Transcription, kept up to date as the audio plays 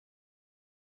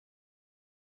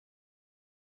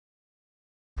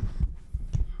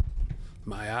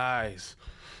My eyes.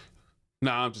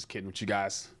 Nah, I'm just kidding with you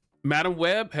guys. Madam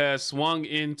Web has swung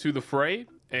into the fray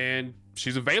and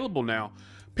she's available now.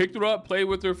 Picked her up, played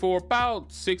with her for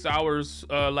about 6 hours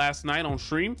last night on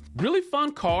stream. Really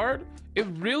fun card. It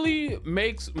really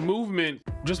makes movement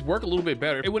just work a little bit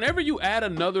better. And whenever you add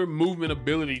another movement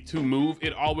ability to move,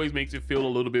 it always makes it feel a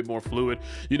little bit more fluid.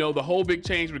 You know, the whole big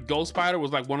change with Ghost Spider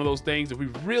was like one of those things that we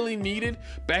really needed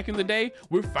back in the day.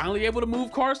 We're finally able to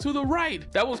move cards to the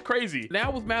right. That was crazy. Now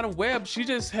with Madam Web, she's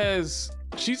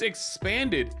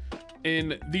expanded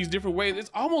in these different ways. It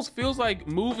almost feels like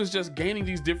Move is just gaining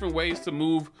these different ways to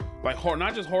move, like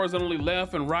not just horizontally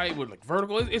left and right with like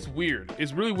vertical. It's weird.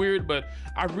 It's really weird, but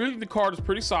I really think the card is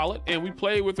pretty solid, and we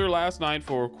played with her last night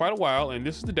for quite a while, and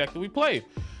this is the deck that we played.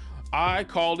 I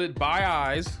called it By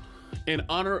Eyes in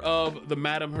honor of the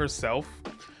madam herself,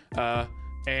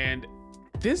 and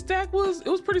this deck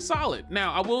was pretty solid.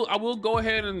 Now I will go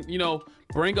ahead and, you know,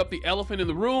 bring up the elephant in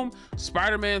the room.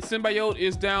 Spider-Man Symbiote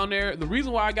is down there. The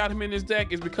reason why I got him in this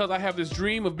deck is because I have this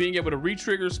dream of being able to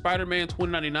re-trigger Spider-Man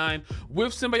 2099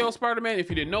 with Symbiote Spider-Man. If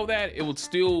you didn't know that, it would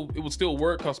still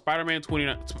work, because Spider-Man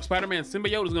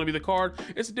Symbiote is gonna be the card.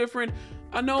 It's different.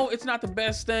 I know it's not the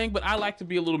best thing, but I like to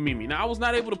be a little memey. Now I was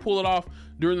not able to pull it off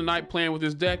during the night playing with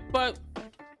this deck, but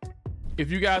if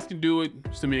you guys can do it,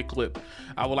 send me a clip.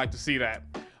 I would like to see that.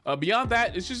 Beyond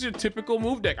that, it's just your typical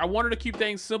move deck. I wanted to keep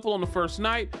things simple on the first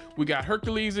night. We got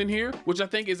Hercules in here, which I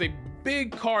think is a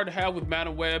big card to have with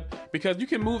Madam Web, because you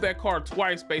can move that card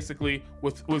twice basically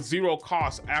with 0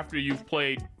 cost after you've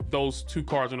played those 2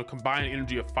 cards on a combined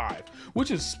energy of 5,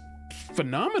 which is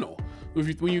phenomenal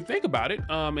when you think about it,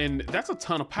 and that's a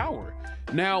ton of power.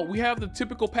 Now we have the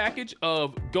typical package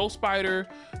of Ghost Spider,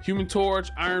 Human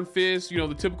Torch, Iron Fist, you know,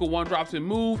 the typical 1-drops in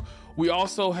move. We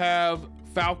also have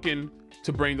Falcon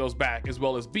to bring those back, as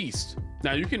well as Beast.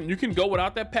 Now you can go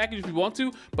without that package if you want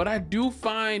to, but I do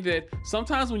find that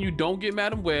sometimes when you don't get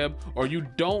Madam Web, or you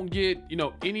don't get, you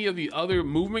know, any of the other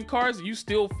movement cards, you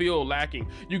still feel lacking.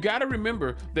 You got to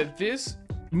remember that this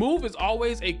move is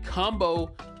always a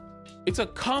combo. It's a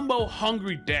combo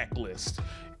hungry deck list.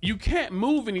 You can't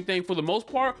move anything for the most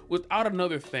part without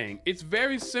another thing. It's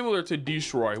very similar to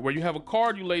Destroy, where you have a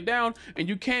card you lay down and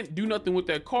you can't do nothing with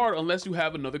that card unless you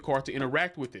have another card to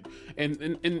interact with it.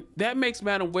 And that makes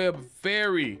Madam Web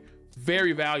very,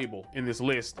 very valuable in this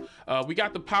list. We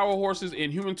got the power horses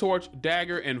in Human Torch,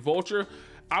 Dagger, and Vulture.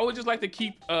 I would just like to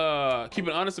keep an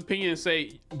honest opinion and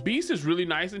say Beast is really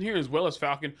nice in here, as well as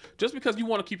Falcon, just because you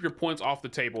want to keep your points off the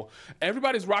table.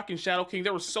 Everybody's rocking Shadow King.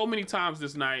 There were so many times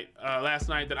this night, last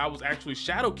night, that I was actually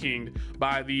Shadow Kinged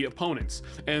by the opponents,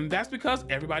 and that's because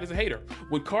everybody's a hater.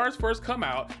 When cards first come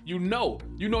out, you know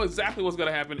exactly what's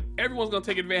gonna happen. Everyone's gonna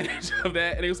take advantage of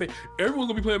that, and they'll say everyone's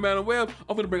gonna be playing Madam Web.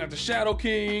 I'm gonna bring out the Shadow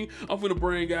King. I'm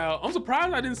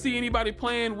surprised I didn't see anybody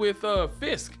playing with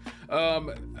Fisk.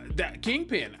 That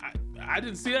Kingpin, I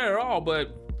didn't see that at all,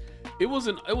 but it was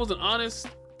an honest,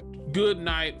 good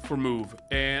night for Move,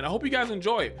 and I hope you guys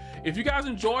enjoy it. If you guys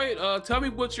enjoy it, tell me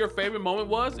what your favorite moment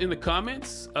was in the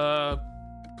comments.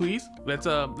 Please, let's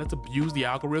abuse the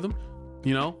algorithm.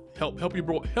 You know, help your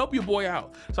boy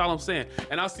out. That's all I'm saying.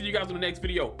 And I'll see you guys in the next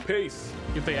video. Peace.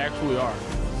 If they actually are.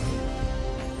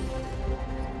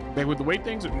 Like with the way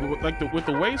things, with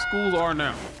the way schools are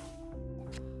now,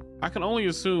 I can only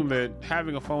assume that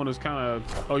having a phone is kind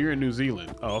of, oh, you're in New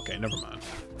Zealand. Oh, okay, never mind.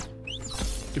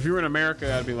 If you were in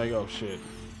America, I'd be like, oh shit.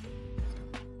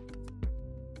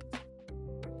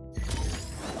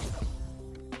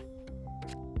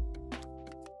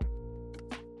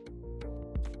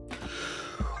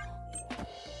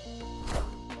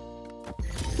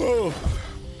 Oh.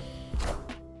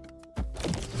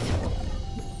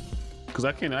 Cause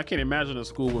I can't imagine a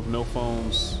school with no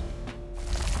phones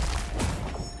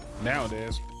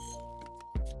nowadays.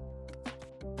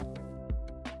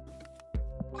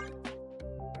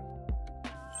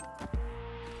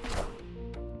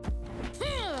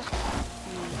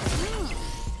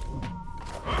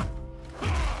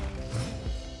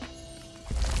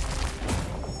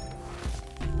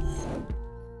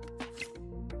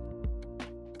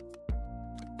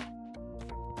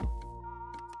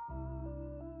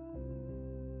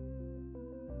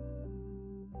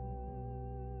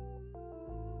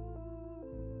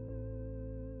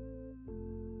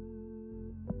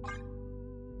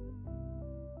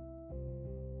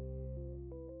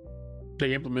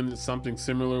 They implemented something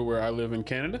similar where I live in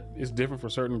Canada. It's different for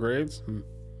certain grades.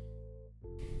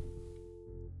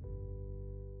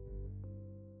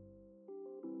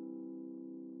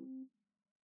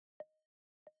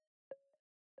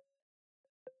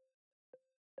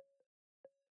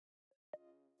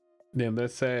 Damn,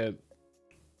 that's sad.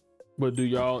 But do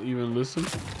y'all even listen?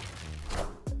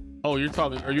 Oh, you're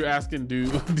talking, are you asking, do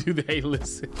they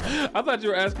listen? I thought you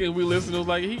were asking if we listen. It was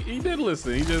like, he did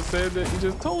listen. He just said that, he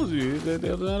just told you that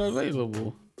they're not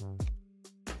available.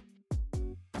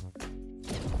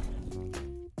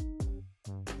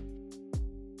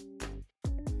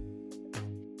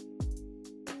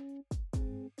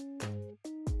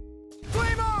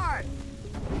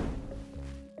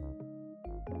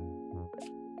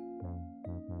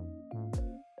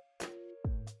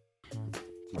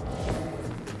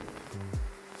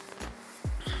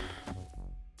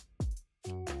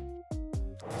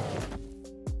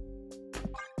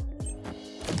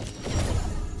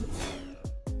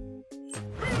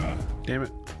 Damn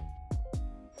it.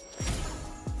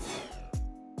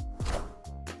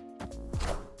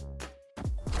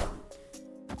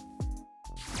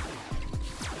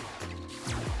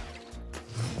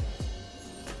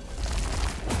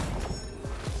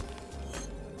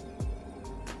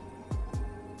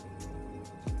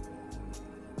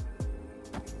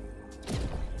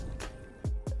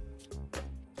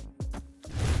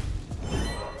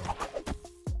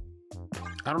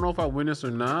 I don't know if I win this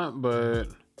or not, but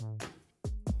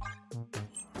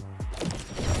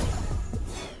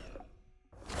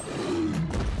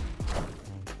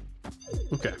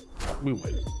okay, we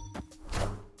win.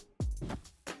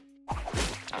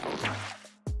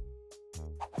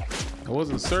 I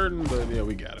wasn't certain, but yeah,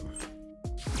 we got him.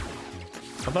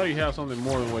 I thought he'd have something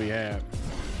more than what he had.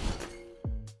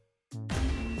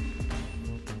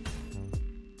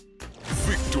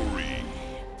 Victory!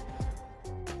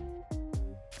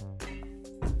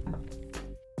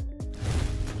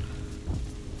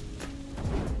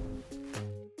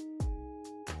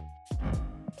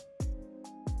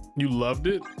 You loved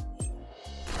it?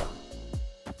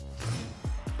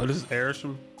 Oh, this is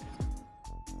Airsham.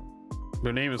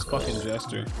 Their name is fucking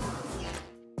Jester.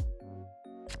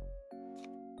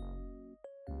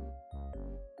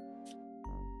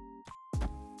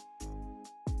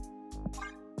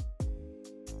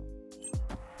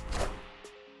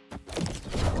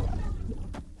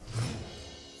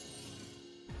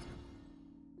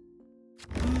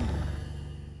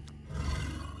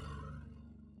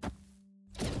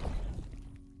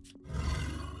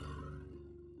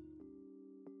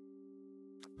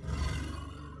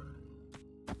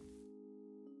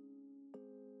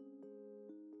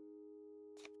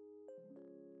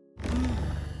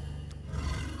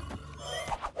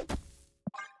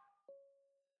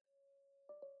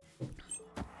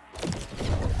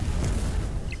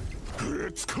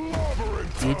 It's clobbering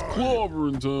time! It's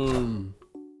clobbering time!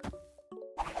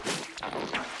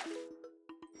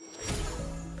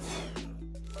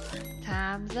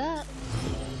 Time's up.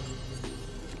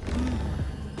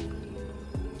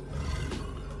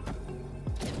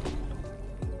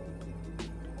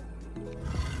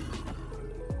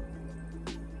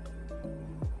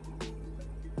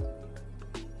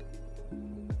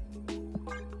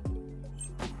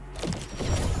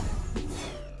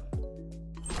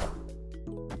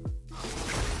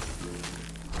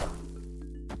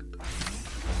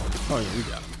 Oh yeah, we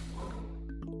got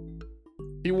him.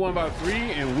 He won by 3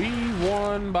 and we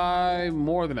won by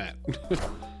more than that.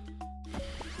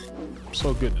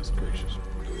 So goodness gracious.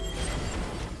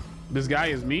 This guy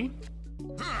is me?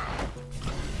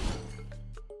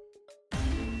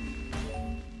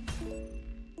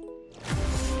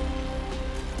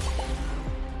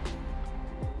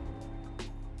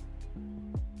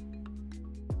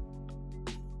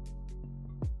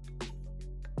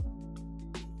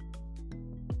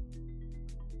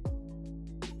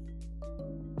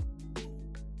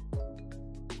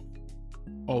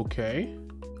 Okay.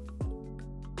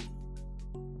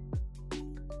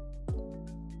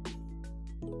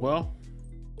 Well.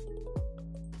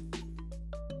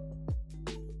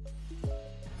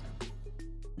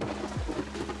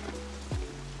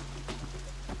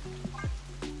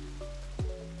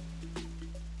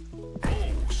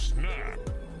 Oh, snap!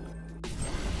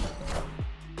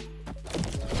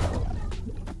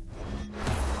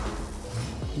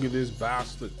 Look at this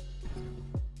bastard.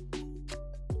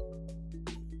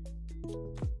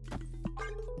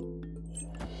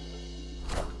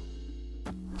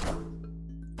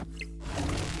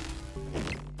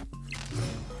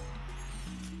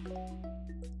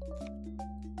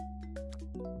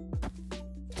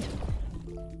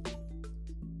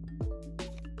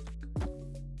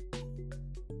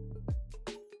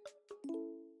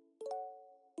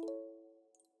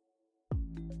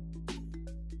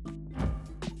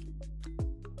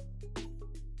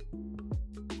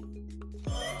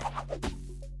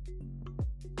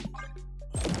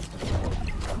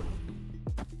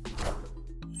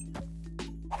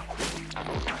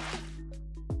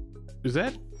 Is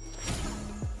that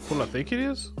what I think it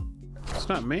is? It's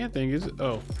not man thing, is it?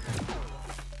 Oh.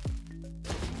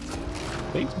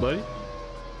 Thanks, buddy.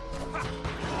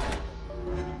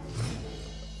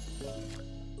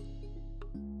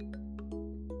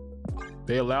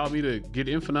 They allowed me to get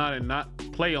infinite and not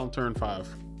play on turn 5.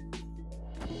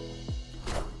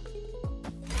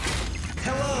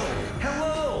 Hello!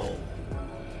 Hello!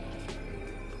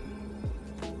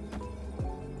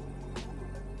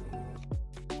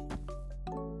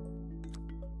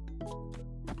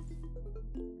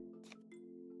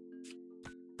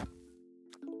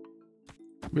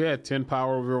 We had 10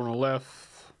 power over on the left.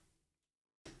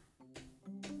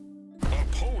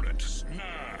 Opponent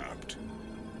snapped.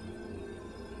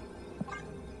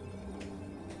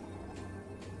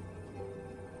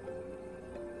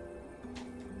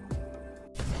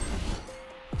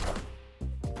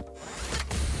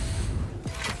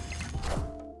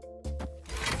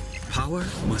 Power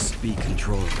must be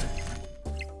controlled.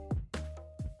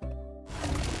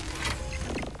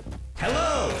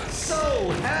 Hello! So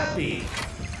happy!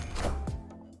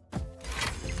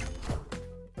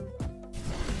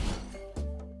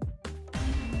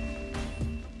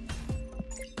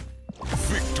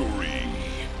 Victory.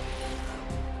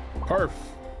 Perf.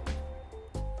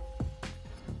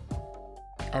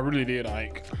 I really did,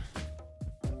 Ike.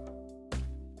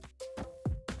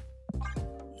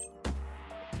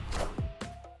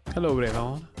 Hello,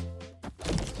 Brevon.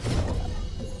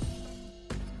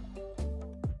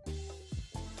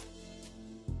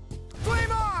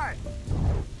 Flame on!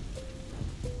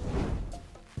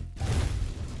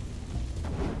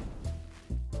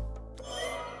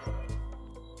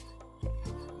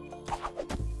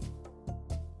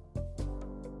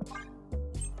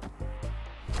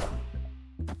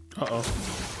 Uh-oh.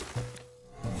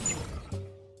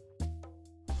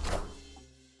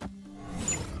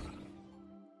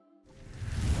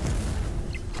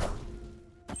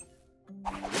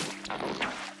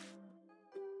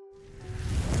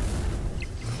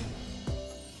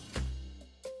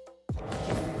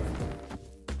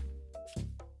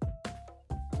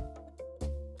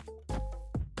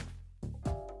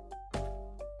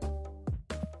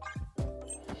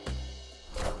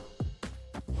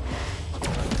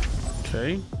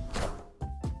 Okay.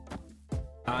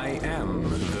 I am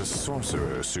the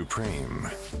Sorcerer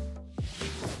Supreme.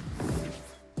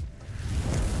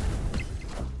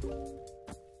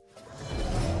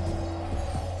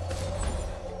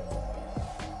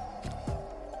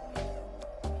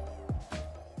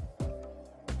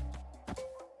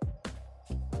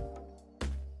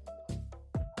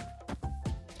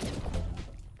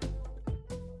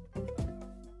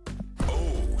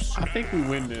 I think we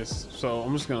win this, so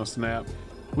I'm just gonna snap.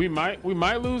 We might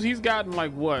lose. He's gotten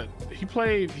like what? He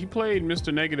played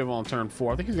Mr. Negative on turn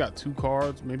 4. I think he's got 2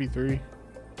 cards, maybe 3.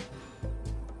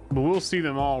 But we'll see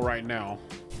them all right now.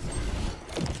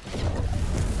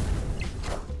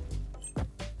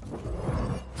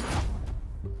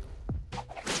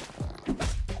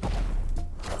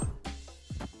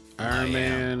 Iron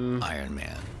Man, Iron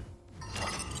Man.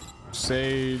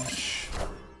 Sage,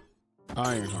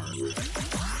 Ironheart.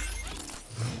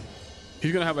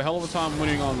 He's gonna have a hell of a time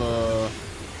winning on the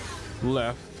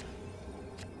left.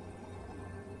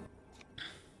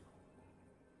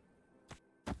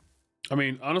 I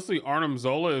mean, honestly, Arnim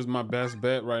Zola is my best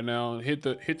bet right now. Hit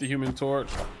the Human Torch.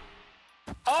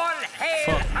 All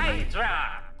hail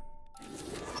Hydra!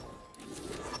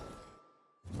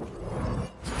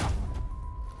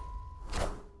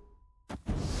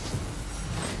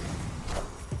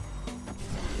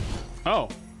 Oh.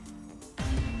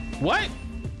 What?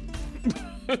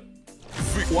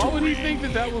 Why would he think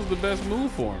that that was the best move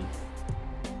for him?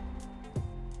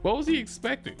 What was he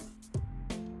expecting?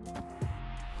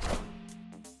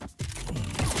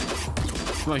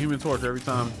 It's like Human Torch every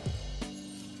time.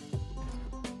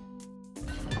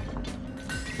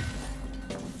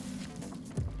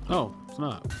 Oh, it's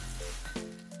not.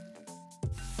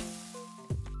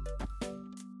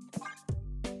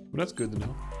 Well, that's good to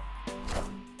know.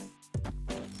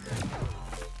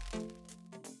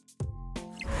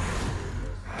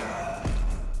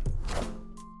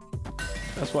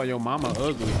 That's why your mama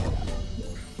ugly.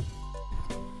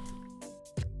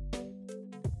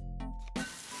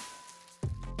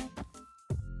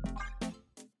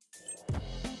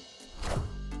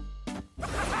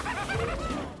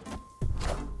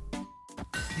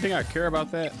 You think I care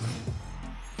about that?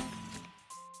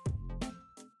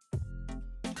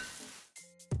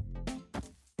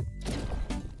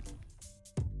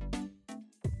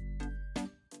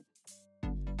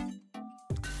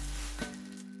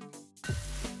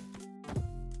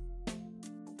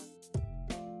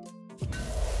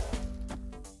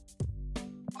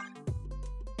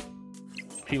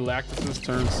 He lactuses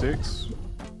turn 6.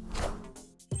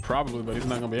 Probably, but he's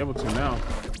not gonna be able to now.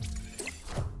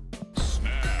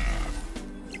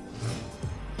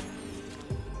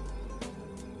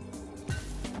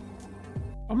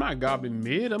 I'm not gobbling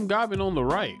mid, I'm gobbling on the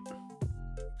right.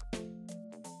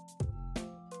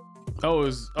 Oh,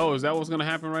 is that what's gonna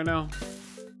happen right now?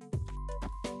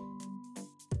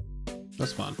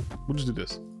 That's fine. We'll just do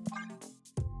this.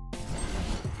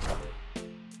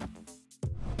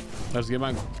 Let's get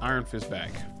my Iron Fist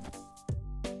back.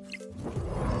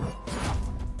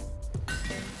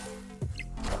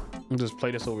 I'll just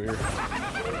play this over here.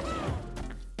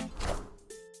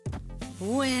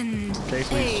 Wind, In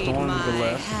case we storm to the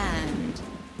left. hand.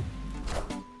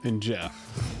 And Jeff.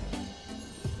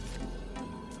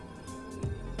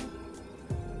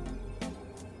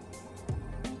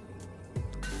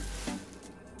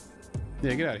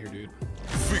 Yeah, get out of here, dude.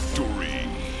 Victory.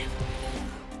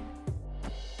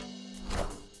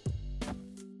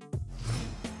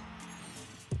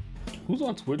 Who's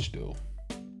on Twitch still?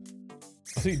 I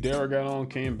see Dara got on,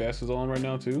 Kane Best is on right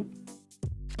now too.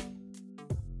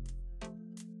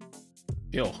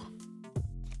 Yo.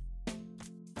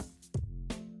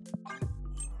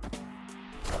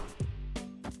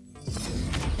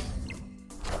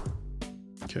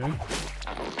 Okay.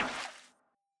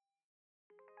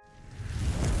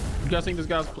 You guys think this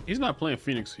guy's? He's not playing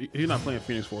Phoenix. He's not playing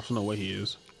Phoenix Force. No way he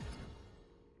is.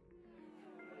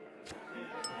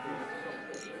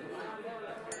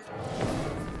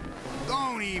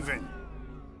 Don't even.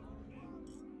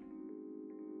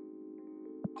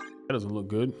 That doesn't look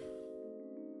good.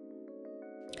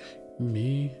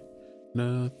 Me,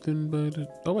 nothing but a...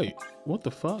 Oh wait, what the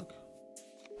fuck?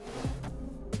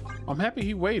 I'm happy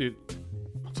he waited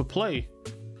to play.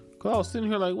 Cause I was sitting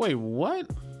here like, wait, what?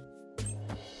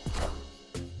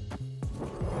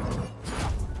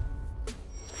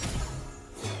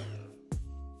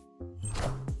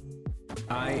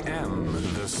 I am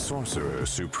the Sorcerer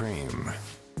Supreme.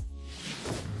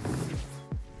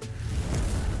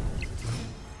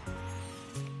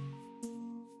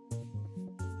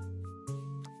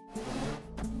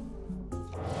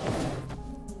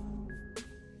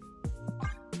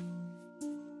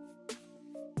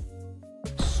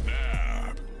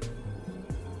 Snap.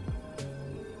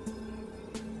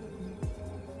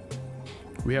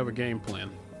 We have a game plan.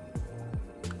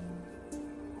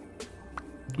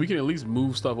 We can at least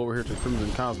move stuff over here to Crimson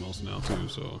Cosmos now too,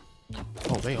 so.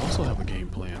 Oh, they also have a game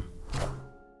plan.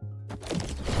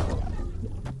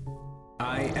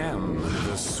 I am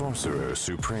the Sorcerer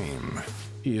Supreme.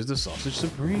 He is the Sausage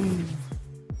Supreme.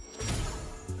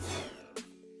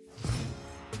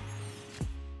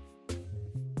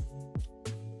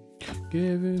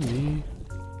 Giving me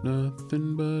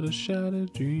nothing but a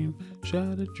shattered dream,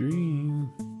 shattered dream.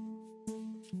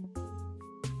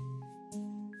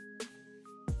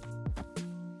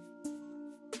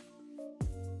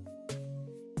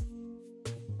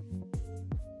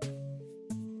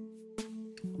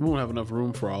 We won't have enough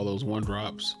room for all those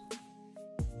 1-drops.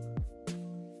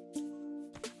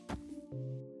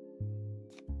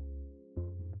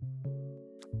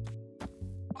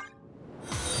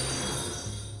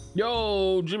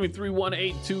 Yo,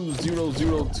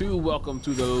 Jimmy31820002, welcome to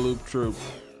the Loop Troop.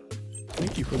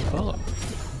 Thank you for the follow.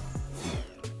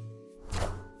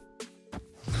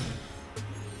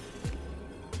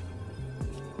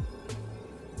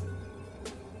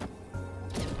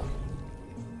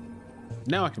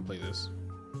 Now I can play this.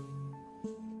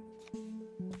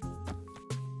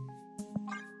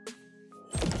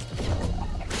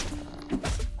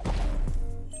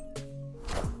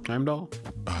 Heimdall?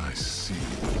 I see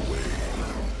the way.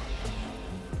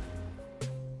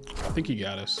 I think he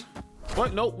got us.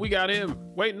 What? Nope, we got him.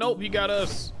 Wait, nope, he got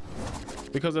us.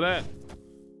 Because of that.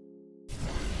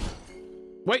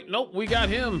 Wait, nope, we got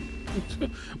him.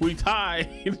 We tied.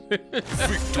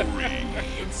 Victory.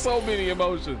 So many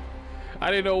emotions. I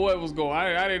didn't know what was going.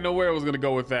 I didn't know where it was gonna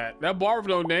go with that. That Bar with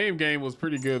No Name game was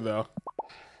pretty good though.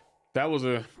 That was.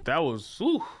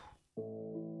 Whew.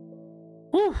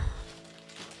 Whew.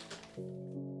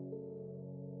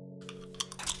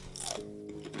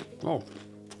 Oh,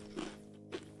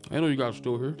 I know you guys are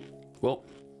still here. Well,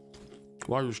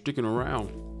 while you're sticking around,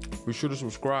 be sure to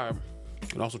subscribe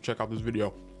and also check out this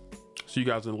video. See you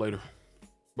guys in later.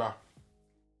 Bye.